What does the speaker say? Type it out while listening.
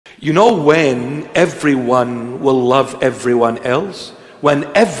You know when everyone will love everyone else? When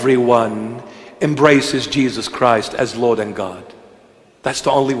everyone embraces Jesus Christ as Lord and God. That's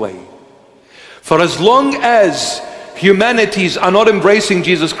the only way. For as long as humanities are not embracing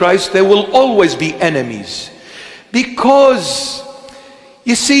Jesus Christ, there will always be enemies. Because,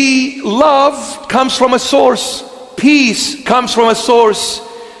 you see, love comes from a source. Peace comes from a source.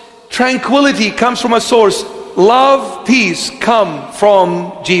 Tranquility comes from a source. Love, peace come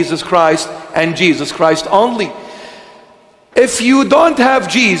from Jesus Christ and Jesus Christ only. If you don't have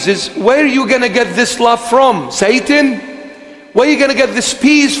Jesus, where are you going to get this love from? Satan? Where are you going to get this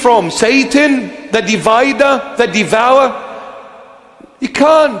peace from? Satan, the divider, the devourer? You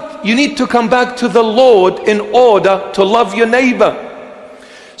can't. You need to come back to the Lord in order to love your neighbor.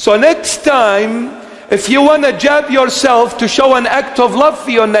 So next time, if you want to jab yourself to show an act of love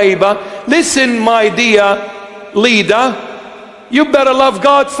for your neighbor, listen, my dear leader, you better love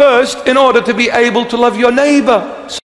God first in order to be able to love your neighbor.